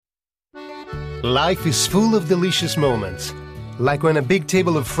Life is full of delicious moments, like when a big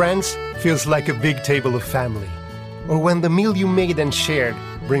table of friends feels like a big table of family, or when the meal you made and shared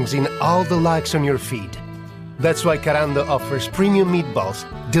brings in all the likes on your feed. That's why Carando offers premium meatballs,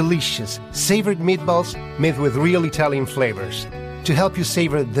 delicious, savored meatballs made with real Italian flavors, to help you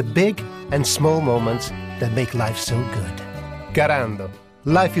savor the big and small moments that make life so good. Carando.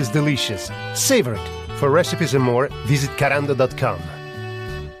 Life is delicious. Savor it. For recipes and more, visit carando.com.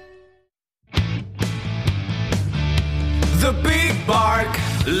 The Big Bark,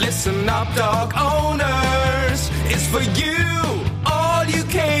 listen up dog owners, it's for you, all you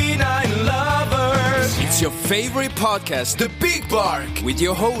canine lovers. It's your favorite podcast, The Big Bark, with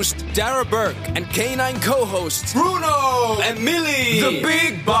your host, Dara Burke, and canine co-hosts, Bruno and Millie. The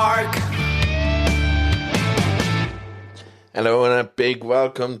Big Bark. Hello and a big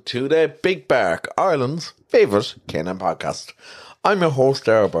welcome to the Big Bark, Ireland's favourite canine podcast. I'm your host,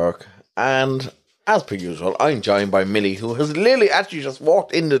 Dara Burke, and as per usual, I'm joined by Millie, who has literally actually just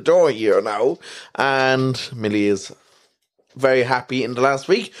walked in the door here now. And Millie is very happy in the last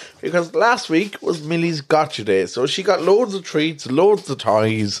week, because last week was Millie's gotcha day. So she got loads of treats, loads of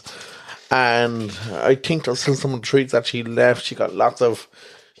toys. And I think there's still some treats that she left. She got lots of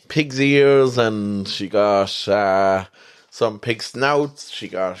pig's ears, and she got some pig snouts. She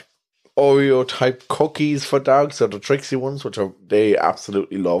got Oreo type cookies for dogs, so the Trixie ones, which they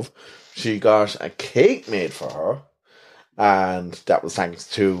absolutely love. She got a cake made for her, and that was thanks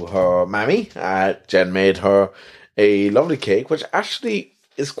to her mammy. Jen made her a lovely cake, which actually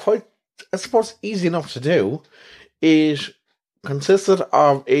is quite, I suppose, easy enough to do. It consisted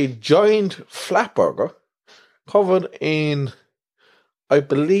of a giant flat burger covered in, I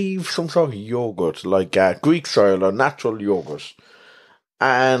believe, some sort of yogurt, like Greek style or natural yogurt.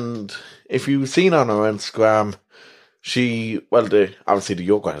 And if you've seen on her Instagram, obviously the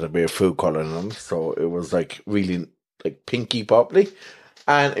yogurt had a bit of food colour in them, so it was like really like pinky popply.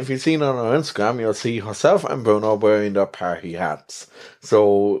 And if you've seen on her Instagram, you'll see herself and Bruno wearing their party hats.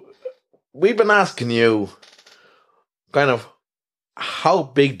 So we've been asking you, kind of, how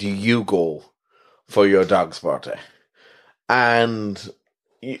big do you go for your dog's birthday? And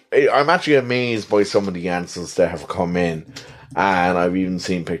I'm actually amazed by some of the answers that have come in, and I've even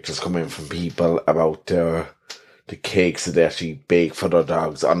seen pictures come in from people about the cakes that they actually bake for their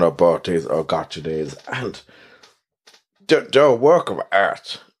dogs on their birthdays or gotcha days, and they're a work of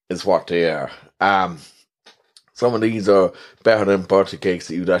art is what they are. Some of these are better than birthday cakes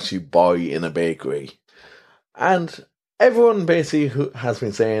that you'd actually buy in a bakery, and everyone basically who has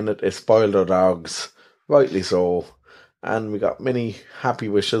been saying that they spoil their dogs, rightly so. And we got many happy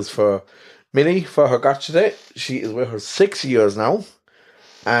wishes for Millie for her gotcha day. She is with her 6 years now.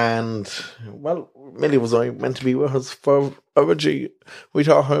 And, well, Millie was only meant to be with us for originally, we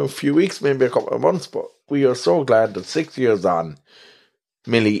thought her a few weeks, maybe a couple of months. But we are so glad that 6 years on,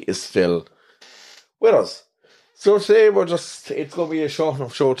 Millie is still with us. So today it's going to be a short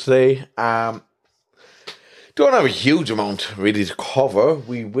enough show today. Don't have a huge amount really to cover.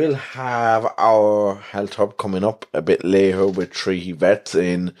 We will have our health hub coming up a bit later with three vets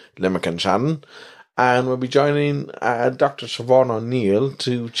in Limerick and Shannon, and we'll be joining Dr. Siobhan O'Neill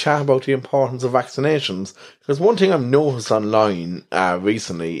to chat about the importance of vaccinations. Because one thing I've noticed online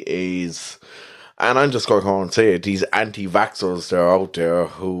recently is, and I'm just going to go and say it, these anti-vaxxers that are out there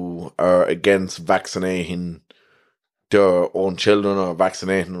who are against vaccinating their own children or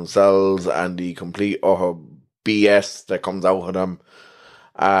vaccinating themselves, and the complete utter BS that comes out of them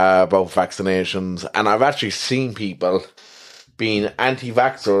about vaccinations. And I've actually seen people being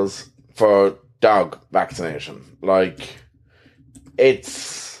anti-vaxxers for dog vaccination. Like,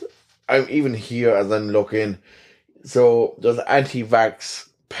 I'm even here as I'm looking. So there's anti-vax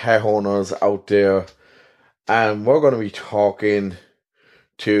pet owners out there, and we're going to be talking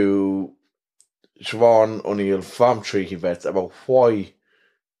to Siobhan O'Neill from Treaty Vets about why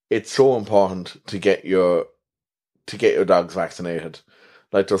it's so important to get your dogs vaccinated.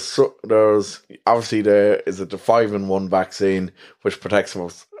 Like there's obviously there is the 5-in-1 vaccine, which protects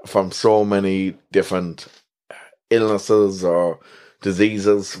us from so many different illnesses or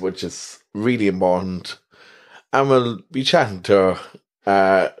diseases, which is really important. And we'll be chatting to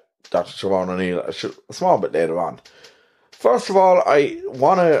Dr. Siobhan O'Neill a small bit later on. First of all, I don't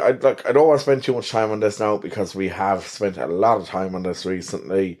want to spend too much time on this now, because we have spent a lot of time on this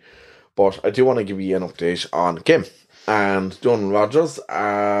recently. But I do want to give you an update on Kim and Donald Rogers.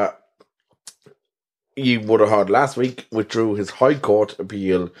 You would have heard last week withdrew his High Court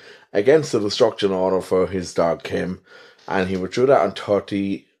appeal against the destruction order for his dog Kim, and he withdrew that on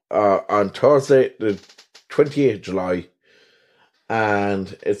Thursday, the 28th of July.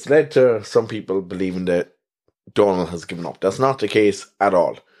 And it's led to some people believing that Donald has given up. That's not the case at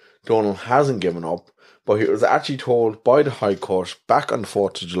all. Donald hasn't given up, but he was actually told by the High Court back on the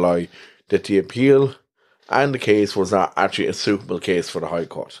 4th of July that the appeal and the case was not actually a suitable case for the High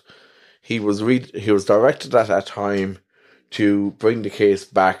Court. He was directed at that time to bring the case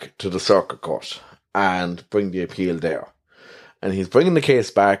back to the Circuit Court and bring the appeal there. And he's bringing the case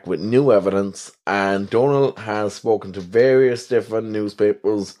back with new evidence, and Donald has spoken to various different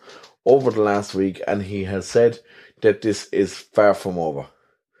newspapers over the last week, and he has said that this is far from over.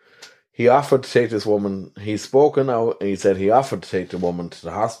 He offered to take this woman, he's spoken out, and he said he offered to take the woman to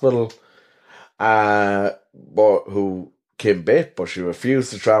the hospital, but who came back, but she refused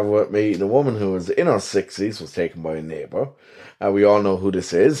to travel with me. The woman, who was in her 60s, was taken by a neighbour. We all know who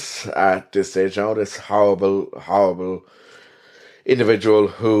this is at this stage now, this horrible, horrible individual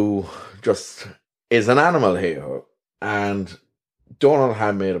who just is an animal here. And Donald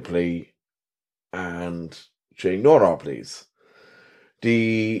had made a plea, and she ignored our pleas.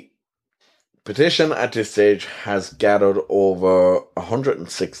 The petition at this stage has gathered over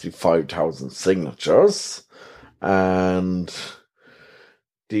 165,000 signatures, and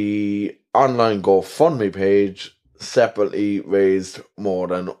the online GoFundMe page separately raised more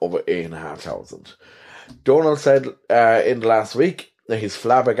than over 8,500. Donald said in the last week that he's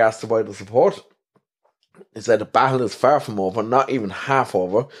flabbergasted by the support. He said the battle is far from over, not even half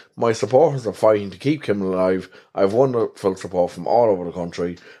over. My supporters are fighting to keep Kim alive. I have wonderful support from all over the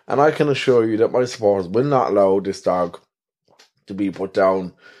country, and I can assure you that my supporters will not allow this dog to be put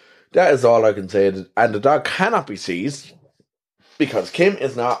down. That is all I can say. And the dog cannot be seized because Kim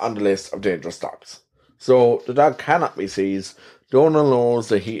is not on the list of dangerous dogs. So the dog cannot be seized. Donald knows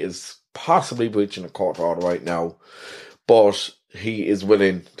that he is possibly breaching a court order right now, but he is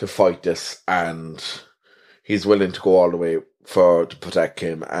willing to fight this, and he's willing to go all the way to protect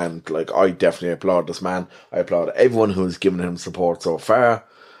Kim. And I definitely applaud this man. I applaud everyone who's given him support so far,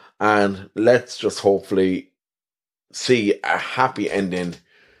 and let's just hopefully see a happy ending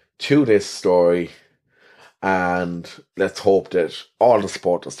to this story, and let's hope that all the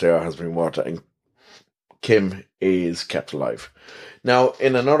support that's there has been worth it and Kim is kept alive. Now,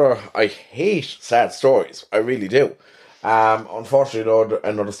 in another, I hate sad stories, I really do. Unfortunately, though,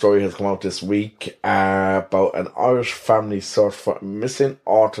 another story has come out this week about an Irish family search for a missing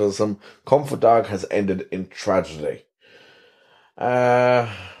autism comfort dog has ended in tragedy.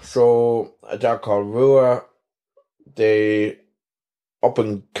 So a dog called Rua, they up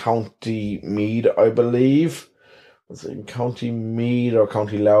in County Meath, I believe. Was it in County Meath or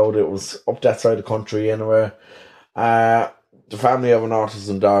County Louth? It was up that side of the country anyway. The family of an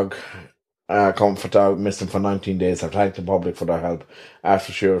autism dog, comfort dog, missing for 19 days, have thanked the public for their help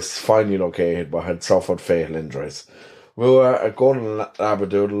after she was finally located but had suffered fatal injuries. Rua, a golden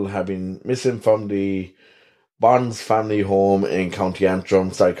labradoodle, had been missing from the Bonds family home in County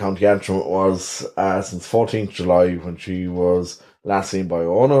Antrim. County Antrim it was since 14th July when she was last seen by her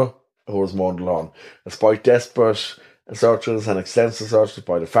owner, who was mowing the lawn. Despite desperate searches and extensive searches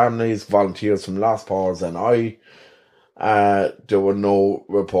by the families, volunteers from Lost Paws and there were no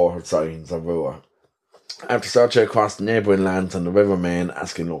reported signs of Rua. After searching across the neighbouring lands and the River Main,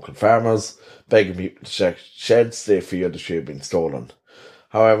 asking local farmers, begging people to check sheds, they feared that she had been stolen.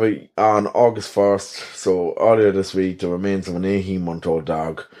 However, on August 1st, so earlier this week, the remains of an 18-month-old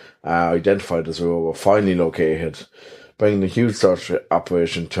dog, identified as Rua, were finally located, bringing the huge search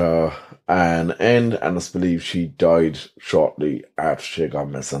operation to an end, and it's believed she died shortly after she got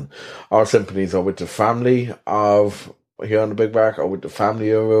missing. Our sympathies are with the family of, here on the Big Bark, are with the family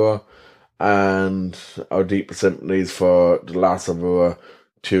of Rua, and our deepest sympathies for the loss of Rua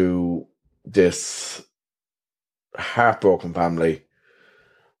to this heartbroken family.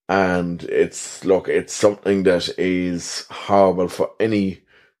 And it's something that is horrible for any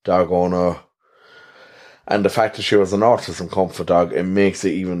dog owner. And the fact that she was an autism comfort dog, it makes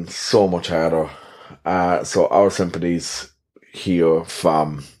it even so much harder. So our sympathies here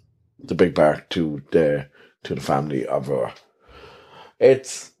from the Big Bark to the family of her.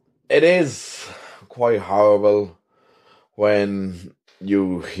 It is quite horrible when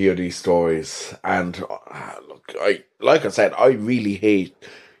you hear these stories. And look, like I said, I really hate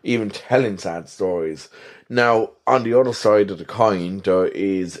even telling sad stories. Now, on the other side of the coin, there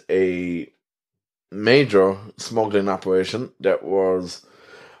is a major smuggling operation that was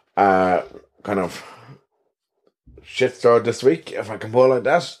kind of shitstorm this week, if I can put it like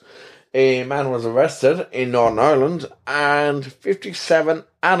that. A man was arrested in Northern Ireland and 57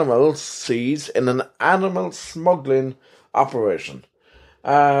 animals seized in an animal smuggling operation.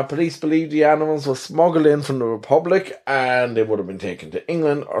 Police believe the animals were smuggled in from the Republic and they would have been taken to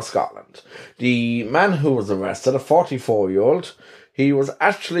England or Scotland. The man who was arrested, a 44-year-old, he was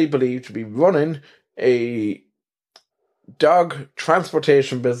actually believed to be running a dog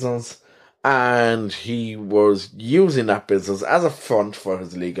transportation business, and he was using that business as a front for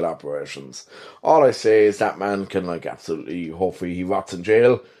his illegal operations. All I say is that man can absolutely, hopefully he rots in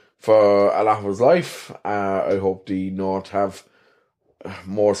jail for a lot of his life. I hope the North have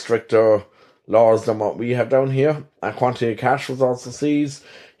more stricter laws than what we have down here. A quantity of cash was also seized.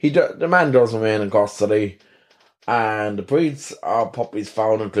 The man does remain in custody, and the breeds of puppies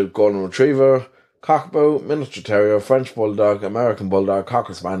found include Golden Retriever, Cockapoo, Miniature Terrier, French Bulldog, American Bulldog,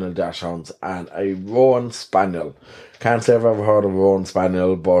 Cocker Spaniel, Dachshunds, and a Rowan Spaniel. Can't say I've ever heard of Rowan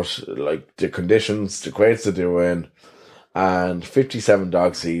Spaniel, but the conditions, the crates that they were in, and 57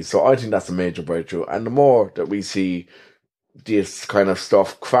 dog seized. So I think that's a major breakthrough. And the more that we see this kind of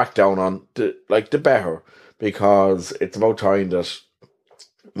stuff cracked down on, the better, because it's about time that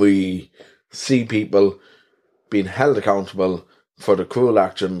we see people being held accountable for the cruel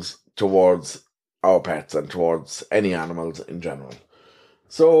actions towards our pets and towards any animals in general.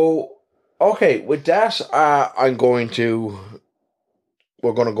 So, okay, with that, we're going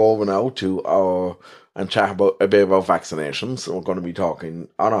to go over now to and chat a bit about vaccinations. We're going to be talking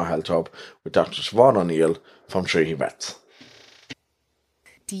on our Health Hub with Dr. Siobhan O'Neill from Treaty Vets.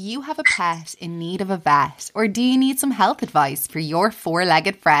 Do you have a pet in need of a vet, or do you need some health advice for your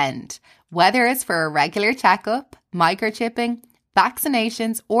four-legged friend? Whether it's for a regular checkup, microchipping,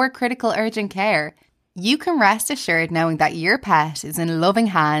 vaccinations, or critical urgent care, you can rest assured knowing that your pet is in loving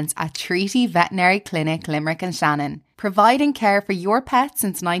hands at Treaty Veterinary Clinic, Limerick and Shannon. Providing care for your pet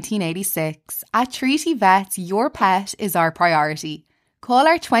since 1986, at Treaty Vets, your pet is our priority. Call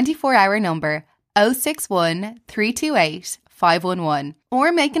our 24-hour number 061 328 511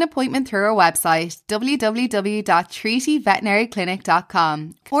 or make an appointment through our website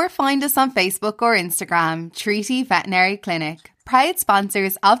www.treatyveterinaryclinic.com or find us on Facebook or Instagram, Treaty Veterinary Clinic, proud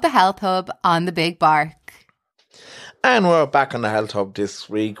sponsors of the Health Hub on the Big Bark. And we're back on the Health Hub this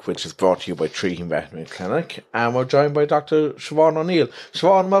week, which is brought to you by Treaty Veterinary Clinic, and we're joined by Dr. Siobhan O'Neill.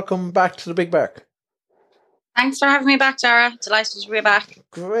 Siobhan, welcome back to the Big Bark. Thanks for having me back, Dara. Delighted to be back.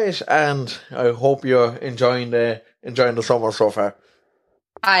 Great, and I hope you're enjoying the summer so far.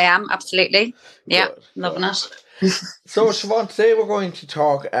 I am, absolutely. Yeah, Good, loving it. So, Siobhan, today we're going to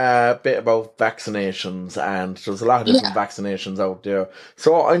talk a bit about vaccinations, and there's a lot of different vaccinations out there.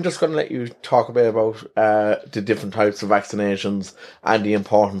 So I'm just going to let you talk a bit about the different types of vaccinations and the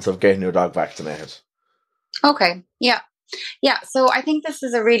importance of getting your dog vaccinated. Okay, yeah. So I think this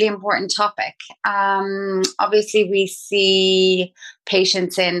is a really important topic. Obviously, we see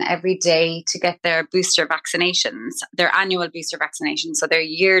patients in every day to get their booster vaccinations, their annual booster vaccinations, so their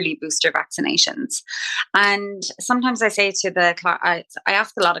yearly booster vaccinations. And sometimes I say to I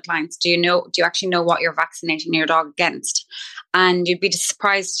ask a lot of clients, do you actually know what you're vaccinating your dog against? And you'd be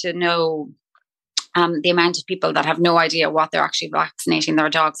surprised to know the amount of people that have no idea what they're actually vaccinating their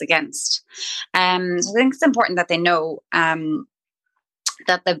dogs against. So I think it's important that they know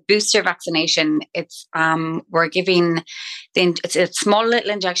that the booster vaccination, it's a small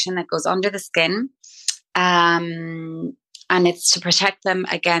little injection that goes under the skin, and it's to protect them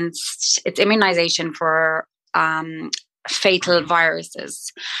against, it's immunization for fatal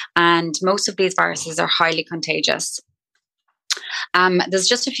viruses, and most of these viruses are highly contagious. There's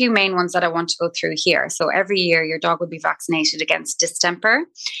just a few main ones that I want to go through here. So every year your dog would be vaccinated against distemper,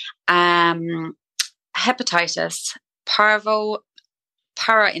 hepatitis, parvo,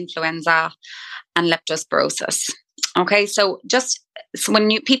 parainfluenza, and leptospirosis. Okay, so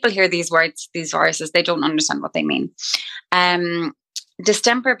when people hear these words, these viruses, they don't understand what they mean.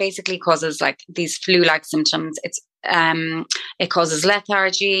 Distemper basically causes these flu-like symptoms. It causes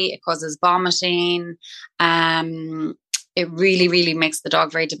lethargy, it causes vomiting. It really, really makes the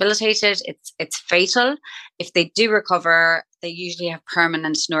dog very debilitated. It's fatal. If they do recover, they usually have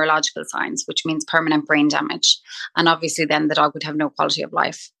permanent neurological signs, which means permanent brain damage. And obviously then the dog would have no quality of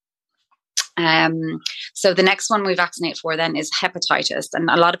life. So the next one we vaccinate for then is hepatitis. And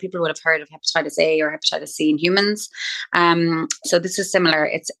a lot of people would have heard of hepatitis A or hepatitis C in humans. So this is similar.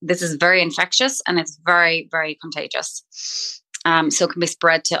 This is very infectious and it's very, very contagious. So it can be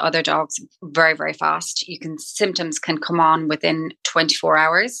spread to other dogs very, very fast. Symptoms can come on within 24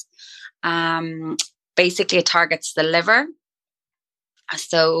 hours. Basically, it targets the liver.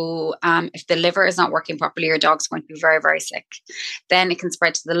 So if the liver is not working properly, your dog's going to be very, very sick. Then it can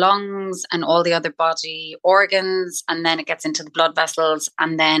spread to the lungs and all the other body organs, and then it gets into the blood vessels,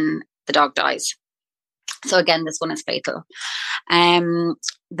 and then the dog dies. So again, this one is fatal.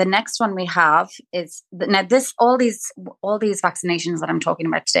 The next one we have is now all these vaccinations that I'm talking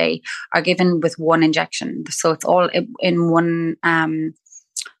about today are given with one injection. So it's all in one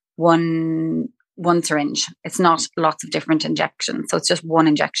syringe. It's not lots of different injections. So it's just one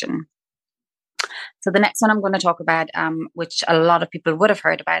injection. So the next one I'm going to talk about, which a lot of people would have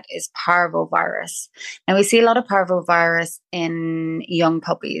heard about, is parvovirus. Now we see a lot of parvovirus in young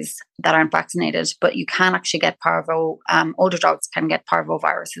puppies that aren't vaccinated, but you can actually get parvo. Older dogs can get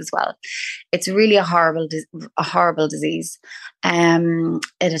parvovirus as well. It's really a horrible disease. It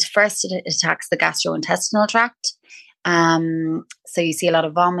attacks the gastrointestinal tract. So you see a lot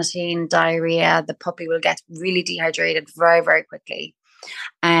of vomiting, diarrhea. The puppy will get really dehydrated very, very quickly,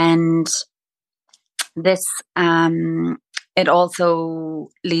 and this it also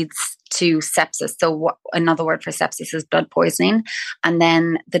leads to sepsis. So another word for sepsis is blood poisoning, and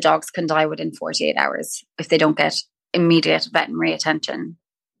then the dogs can die within 48 hours if they don't get immediate veterinary attention.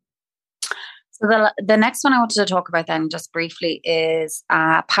 So the next one I wanted to talk about then just briefly is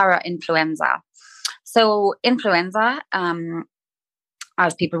para-influenza. So influenza,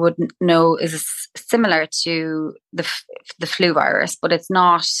 as people would know, is similar to the flu virus, but it's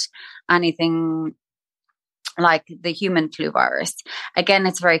not anything like the human flu virus. Again,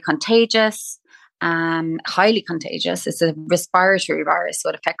 it's very contagious, highly contagious. It's a respiratory virus, so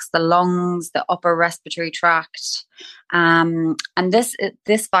it affects the lungs, the upper respiratory tract. And this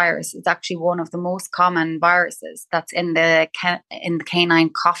virus is actually one of the most common viruses that's in the canine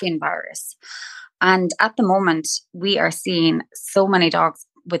coughing virus. And at the moment, we are seeing so many dogs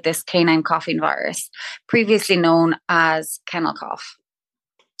with this canine coughing virus, previously known as kennel cough.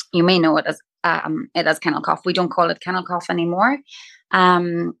 You may know it as kennel cough. We don't call it kennel cough anymore,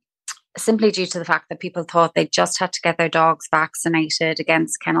 simply due to the fact that people thought they just had to get their dogs vaccinated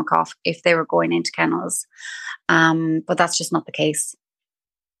against kennel cough if they were going into kennels. But that's just not the case.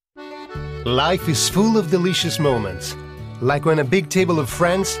 Life is full of delicious moments, like when a big table of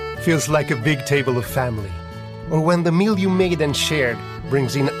friends feels like a big table of family, or when the meal you made and shared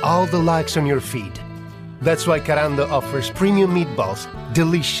brings in all the likes on your feed. That's why Carando offers premium meatballs,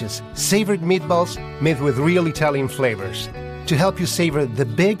 delicious, savored meatballs made with real Italian flavors, to help you savor the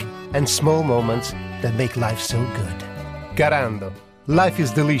big and small moments that make life so good. Carando. Life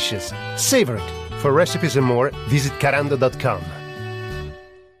is delicious. Savor it. For recipes and more, visit carando.com.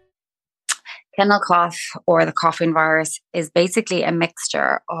 Kennel cough, or the coughing virus, is basically a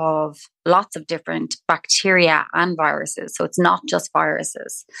mixture of lots of different bacteria and viruses. So it's not just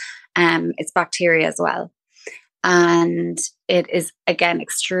viruses, it's bacteria as well. And it is, again,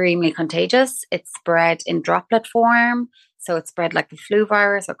 extremely contagious. It's spread in droplet form. So it's spread like the flu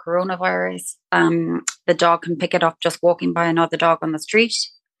virus or coronavirus. The dog can pick it up just walking by another dog on the street.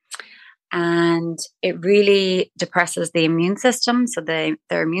 And it really depresses the immune system. So their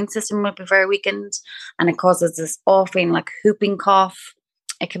immune system will be very weakened, and it causes this awful, like, whooping cough.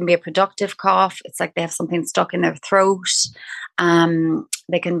 It can be a productive cough. It's like they have something stuck in their throat.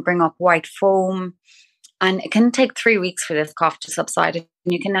 They can bring up white foam, and it can take 3 weeks for this cough to subside. And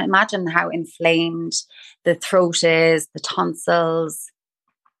you can imagine how inflamed the throat is, the tonsils,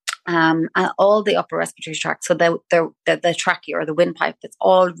 and all the upper respiratory tract. So the trachea or the windpipe, it's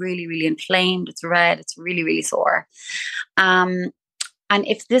all really, really inflamed. It's red. It's really, really sore. And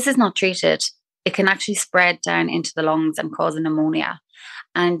if this is not treated, it can actually spread down into the lungs and cause a pneumonia.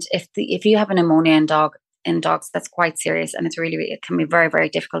 And if you have a pneumonia in dogs, that's quite serious, and it can be very, very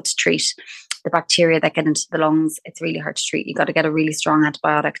difficult to treat. The bacteria that get into the lungs, it's really hard to treat. You got to get a really strong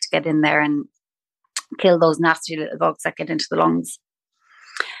antibiotic to get in there and kill those nasty little bugs that get into the lungs.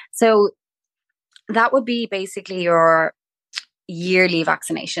 So that would be basically your yearly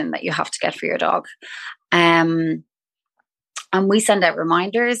vaccination that you have to get for your dog. And we send out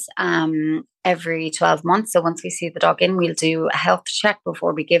reminders every 12 months. So once we see the dog in, we'll do a health check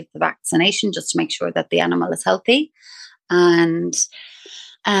before we give the vaccination, just to make sure that the animal is healthy. And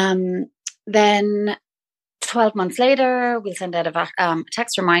then 12 months later, we'll send out a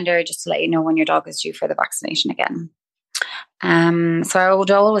text reminder just to let you know when your dog is due for the vaccination again. So I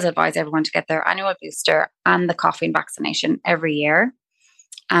would always advise everyone to get their annual booster and the coughing vaccination every year.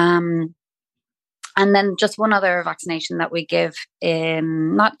 And then just one other vaccination that we give,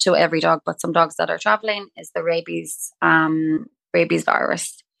 not to every dog, but some dogs that are traveling, is the rabies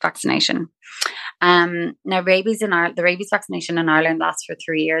virus vaccination. Now, the rabies vaccination in Ireland lasts for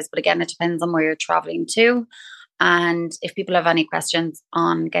 3 years, but again, it depends on where you're traveling to. And if people have any questions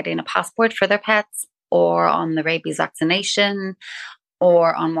on getting a passport for their pets, or on the rabies vaccination,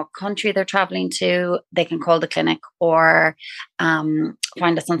 or on what country they're traveling to, they can call the clinic or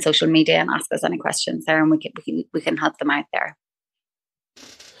find us on social media and ask us any questions there, and we can help them out there.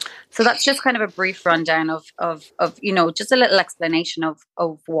 So that's just kind of a brief rundown of just a little explanation of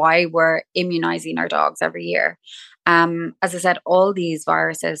why we're immunizing our dogs every year. As I said, all these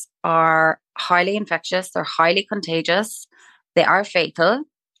viruses are highly infectious, they're highly contagious, they are fatal,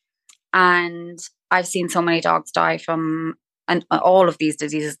 and I've seen so many dogs die from all of these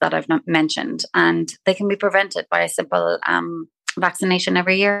diseases that I've not mentioned, and they can be prevented by a simple vaccination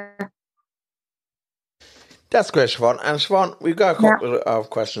every year. That's great, Siobhan. And Siobhan, we've got a couple of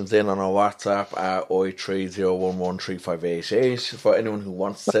questions in on our WhatsApp at 08301135888 for anyone who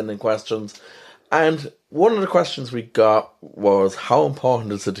wants to send in questions. And one of the questions we got was, how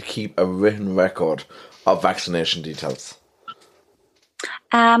important is it to keep a written record of vaccination details?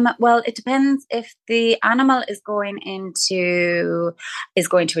 Well, it depends if the animal is going to a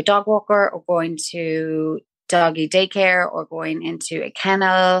dog walker or going to doggy daycare or going into a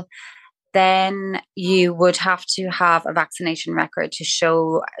kennel. Then you would have to have a vaccination record to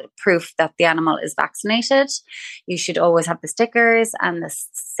show proof that the animal is vaccinated. You should always have the stickers and the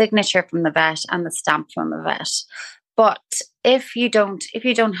signature from the vet and the stamp from the vet. But if you don't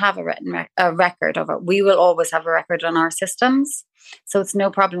have a written record of it, we will always have a record on our systems. So it's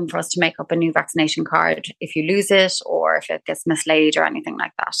no problem for us to make up a new vaccination card if you lose it or if it gets mislaid or anything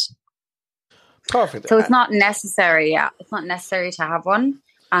like that. Perfect. So it's not necessary. Yeah, it's not necessary to have one.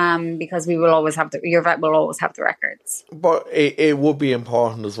 Because we will always have your vet will always have the records. But it would be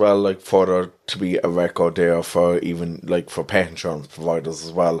important as well, like for there to be a record there for even like for pet insurance providers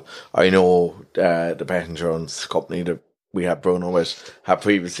as well. I know the pet insurance company that we had Bruno with had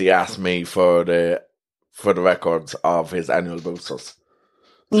previously asked me for the records of his annual boosters.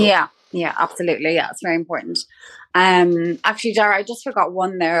 So. Yeah, absolutely. Yeah, it's very important. Actually, Dara, I just forgot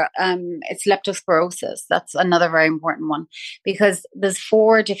one there. It's leptospirosis. That's another very important one because there's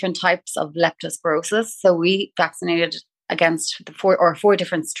 4 different types of leptospirosis. So we vaccinated against four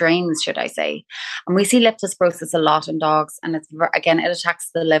different strains, should I say. And we see leptospirosis a lot in dogs, and it attacks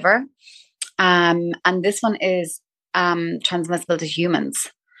the liver. And this one is transmissible to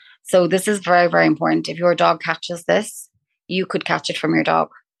humans. So this is very, very important. If your dog catches this, you could catch it from your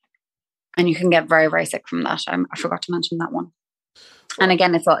dog. And you can get very, very sick from that. I forgot to mention that one. And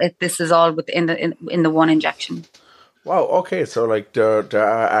again, this is all within the one injection. Wow. Okay. So like there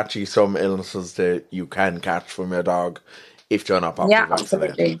are actually some illnesses that you can catch from your dog if you're not properly vaccinated.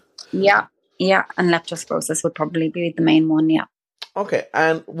 Absolutely. Yeah. And leptospirosis would probably be the main one. Yeah. Okay.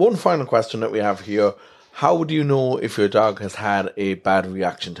 And one final question that we have here: how would you know if your dog has had a bad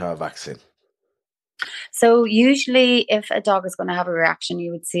reaction to a vaccine? So usually if a dog is going to have a reaction,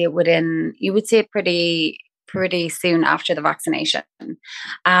 you would see it pretty soon after the vaccination.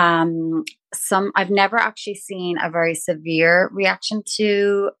 I've never actually seen a very severe reaction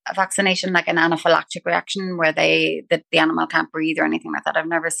to a vaccination, like an anaphylactic reaction where the animal can't breathe or anything like that. I've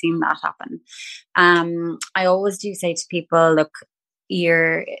never seen that happen. I always do say to people, look,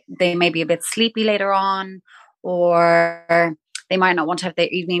 they may be a bit sleepy later on, or they might not want to have their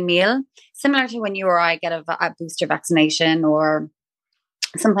evening meal, similar to when you or I get a booster vaccination or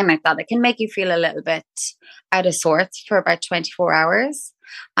something like that. It can make you feel a little bit out of sorts for about 24 hours.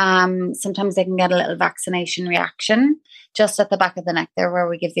 Sometimes they can get a little vaccination reaction just at the back of the neck there where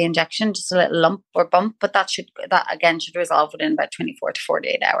we give the injection, just a little lump or bump, but that again should resolve within about 24 to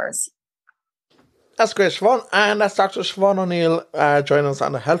 48 hours. That's great, Siobhan. And that's Dr. Siobhan O'Neill joining us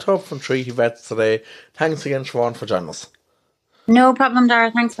on the Health Hub from Treaty Vets today. Thanks again, Siobhan, for joining us. No problem, Dara.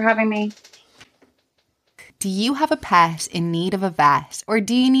 Thanks for having me. Do you have a pet in need of a vet, or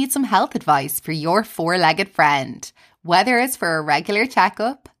do you need some health advice for your 4-legged friend? Whether it's for a regular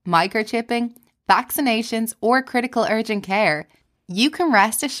checkup, microchipping, vaccinations, or critical urgent care, you can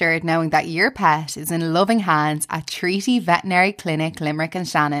rest assured knowing that your pet is in loving hands at Treaty Veterinary Clinic, Limerick and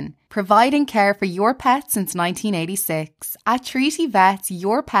Shannon. Providing care for your pet since 1986, at Treaty Vets,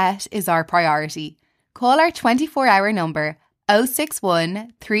 your pet is our priority. Call our 24-hour number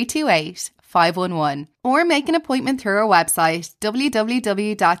 061 328 511 or make an appointment through our website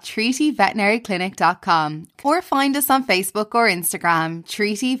www.treatyveterinaryclinic.com or find us on Facebook or Instagram,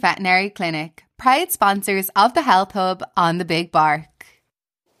 Treaty Veterinary Clinic, proud sponsors of the Health Hub on the Big Bark.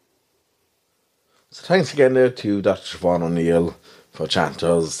 So thanks again there to Dr. Siobhan O'Neill for chatting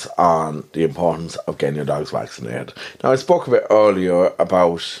to us on the importance of getting your dogs vaccinated. Now, I spoke a bit earlier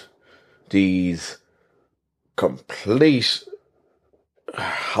about these complete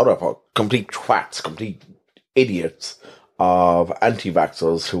twats, complete idiots of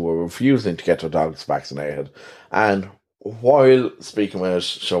anti-vaxxers who were refusing to get their dogs vaccinated. And while speaking with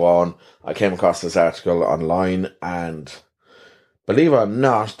Siobhan, I came across this article online, and believe it or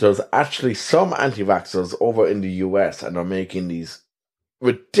not, there's actually some anti-vaxxers over in the US, and are making these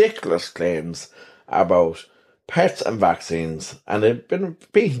ridiculous claims about pets and vaccines, and they've been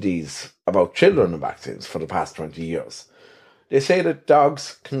repeating these about children and vaccines for the past 20 years. They say that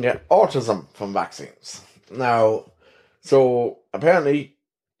dogs can get autism from vaccines. Now, so apparently,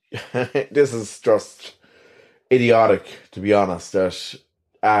 this is just idiotic, to be honest,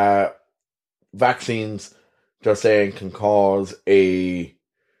 that vaccines, they're saying, can cause a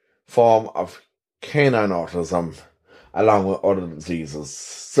form of canine autism along with other diseases.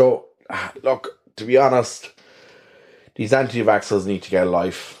 So, look, to be honest, these anti-vaxxers need to get a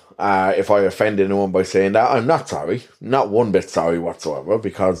life. If I offend anyone by saying that, I'm not sorry. Not one bit sorry whatsoever,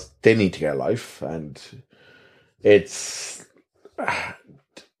 because they need to get a life. And it's...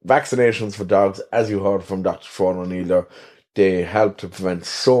 vaccinations for dogs, as you heard from Dr. Sean O'Neill, they help to prevent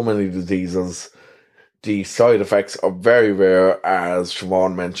so many diseases. The side effects are very rare, as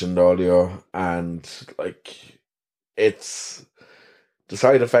Siobhan mentioned earlier, and it's the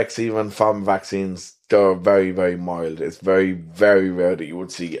side effects even from vaccines, they're very, very mild. It's very, very rare that you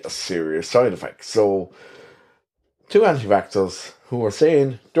would see a serious side effect. So, to anti-vaxxers who are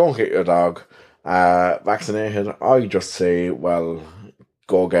saying, don't get your dog vaccinated, I just say, well,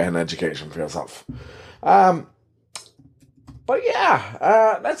 go get an education for yourself. But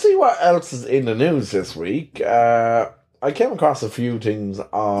yeah, let's see what else is in the news this week. I came across a few things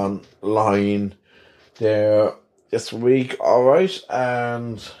online there this week, alright,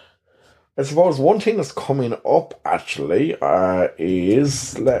 and I suppose one thing that's coming up actually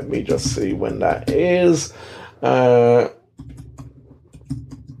is, let me just see when that is.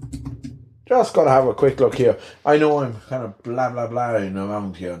 Just gotta have a quick look here. I know I'm kind of blahing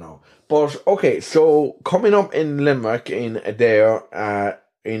around here now. But, okay, so coming up in Limerick in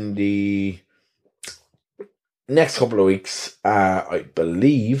the next couple of weeks, I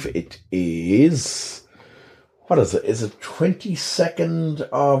believe it is... What is it? Is it 22nd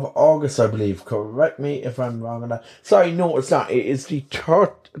of August, I believe? Correct me if I'm wrong on that. Sorry, no, it's not. It is the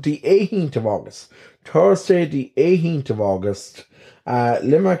 18th of August. Thursday, the 18th of August.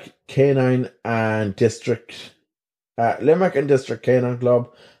 Limerick and District Canine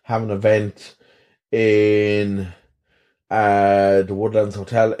Club have an event in the Woodlands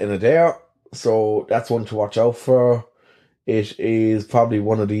Hotel in Adair. So that's one to watch out for. It is probably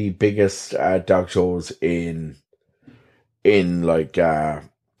one of the biggest dog shows in Ireland.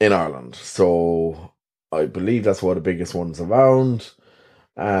 So I believe that's one of the biggest ones around.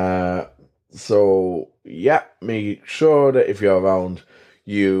 So yeah, make sure that if you're around,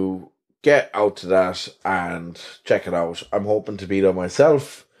 you get out to that and check it out. I'm hoping to be there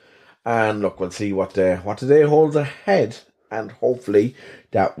myself, and look, we'll see what the day holds ahead, and hopefully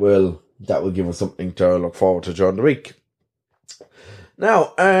that will give us something to look forward to during the week.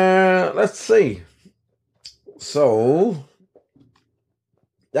 Now, let's see. So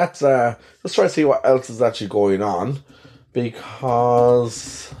that's let's try to see what else is actually going on,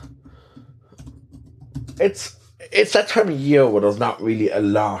 because it's that time of year where there's not really a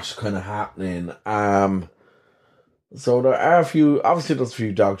lot kind of happening. So there are there's a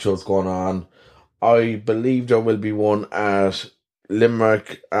few dog shows going on. I believe there will be one at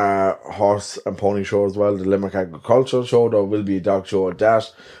Limerick Horse and Pony Show as well, the Limerick Agricultural Show. There will be a dog show at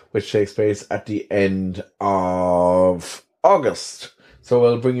that, which takes place at the end of August. So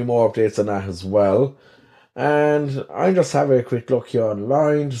we'll bring you more updates on that as well. And I'm just having a quick look here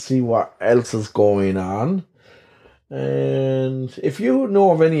online to see what else is going on. And if you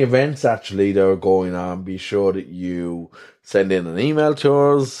know of any events actually that are going on, be sure that you send in an email to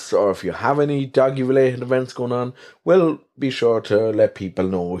us, or if you have any doggy related events going on, we'll be sure to let people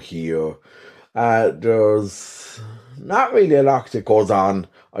know here. There's not really a lot that goes on,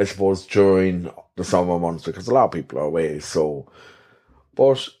 I suppose, during the summer months, because a lot of people are away.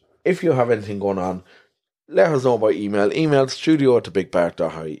 But if you have anything going on, let us know by email. Email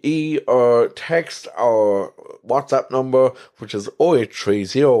studio@thebigpark.ie, or text our WhatsApp number, which is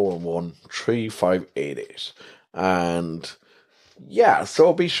 083-011-3588. And yeah,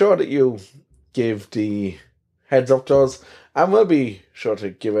 so be sure that you give the heads up to us, and we'll be sure to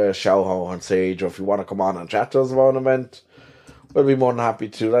give a shout out on stage, or if you want to come on and chat to us about an event, we'll be more than happy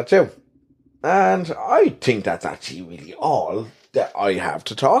to do that too. And I think that's actually really all that I have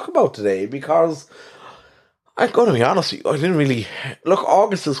to talk about today, because I'm going to be honest with you, I didn't really... Look,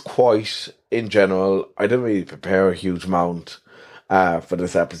 August is quite, in general, I didn't really prepare a huge amount for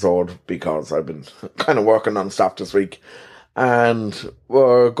this episode, because I've been kind of working on stuff this week, and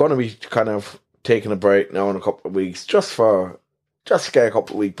we're going to be kind of taking a break now in a couple of weeks, just to get a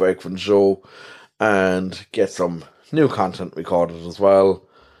couple of week break from the show and get some new content recorded as well.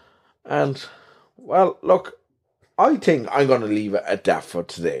 And, well, look, I think I'm going to leave it at that for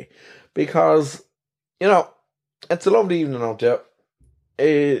today because, you know, it's a lovely evening out there.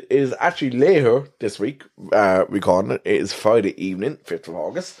 It is actually later this week, recording it. It is Friday evening, 5th of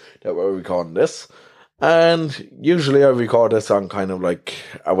August, that we're recording this. And usually I record this on kind of like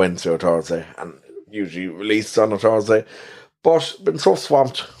a Wednesday or Thursday, and usually released on a Thursday. But been so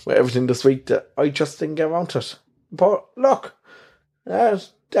swamped with everything this week that I just didn't get around to it. But look, that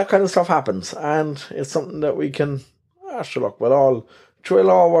kind of stuff happens, and it's something that we can,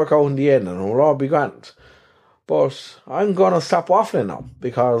 it'll all work out in the end, and we'll all be grand. But I'm going to stop waffling now,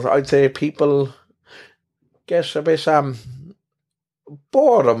 because I'd say people get a bit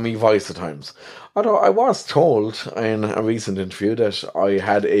bored of me voice at times. Although I was told in a recent interview that I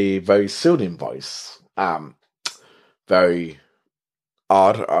had a very soothing voice. Very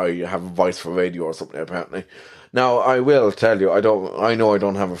odd. I have a voice for radio or something, apparently. Now, I will tell you, I know I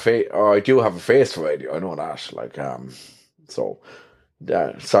don't have a face, or I do have a face for radio. I know that.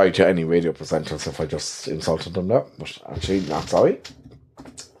 Sorry to any radio presenters if I just insulted them there, but actually not sorry.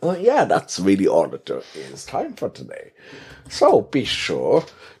 Yeah, that's really all that there is time for today. So be sure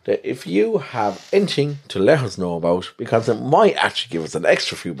that if you have anything to let us know about, because it might actually give us an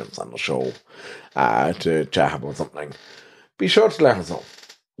extra few minutes on the show to chat about something, be sure to let us know.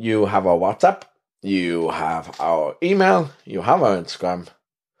 You have our WhatsApp, you have our email, you have our Instagram,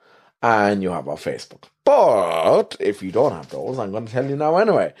 and you have our Facebook. But if you don't have those, I'm going to tell you now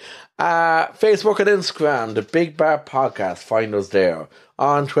anyway. Facebook and Instagram, the Big Bar Podcast, find us there.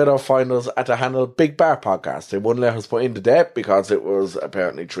 On Twitter, find us at the handle Big Bar Podcast. They wouldn't let us put in the date because it was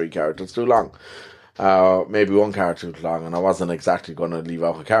apparently 3 characters too long. Maybe 1 character too long, and I wasn't exactly going to leave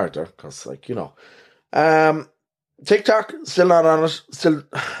out a character because, TikTok, still not on it. Still,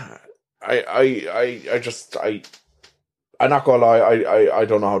 I'm not going to lie, I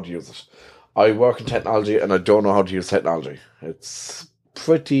don't know how to use it. I work in technology and I don't know how to use technology. It's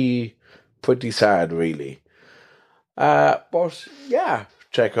pretty sad, really. But yeah,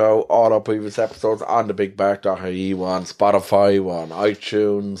 check out all our previous episodes on the BigBark.ie. We're on Spotify, we're on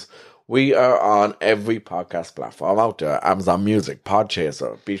iTunes. We are on every podcast platform out there. Amazon Music,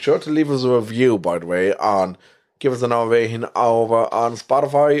 Podchaser. Be sure to leave us a review, by the way, give us an rating over on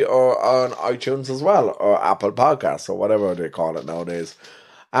Spotify or on iTunes as well, or Apple Podcasts, or whatever they call it nowadays.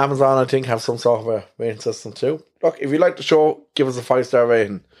 Amazon, I think, have some sort of a rating system too. Look, if you like the show, give us a 5-star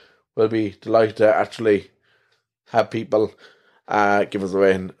rating. We'll be delighted to actually have people give us a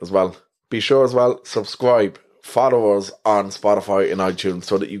rating as well. Be sure as well, subscribe, follow us on Spotify and iTunes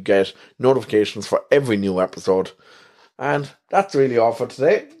so that you get notifications for every new episode. And that's really all for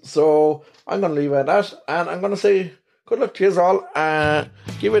today. So I'm going to leave it at that, and I'm going to say good luck to you all.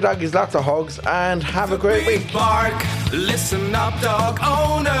 Give your doggies lots of hugs and have a great week. Big Bark, listen up, dog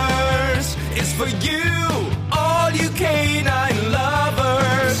owners. It's for you, all you canine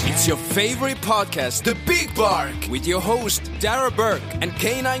lovers. It's your favorite podcast, The Big Bark, with your host, Dara Burke, and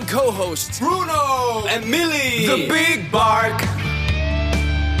canine co-hosts, Bruno and Millie. The Big Bark.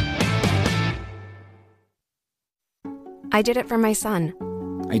 I did it for my son.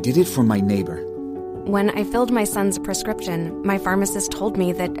 I did it for my neighbor. When I filled my son's prescription, my pharmacist told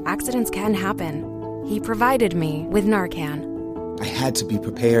me that accidents can happen. He provided me with Narcan. I had to be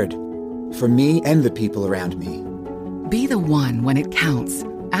prepared. For me and the people around me. Be the one when it counts.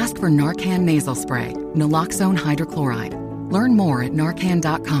 Ask for Narcan nasal spray, naloxone hydrochloride. Learn more at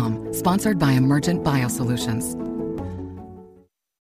Narcan.com, sponsored by Emergent Biosolutions.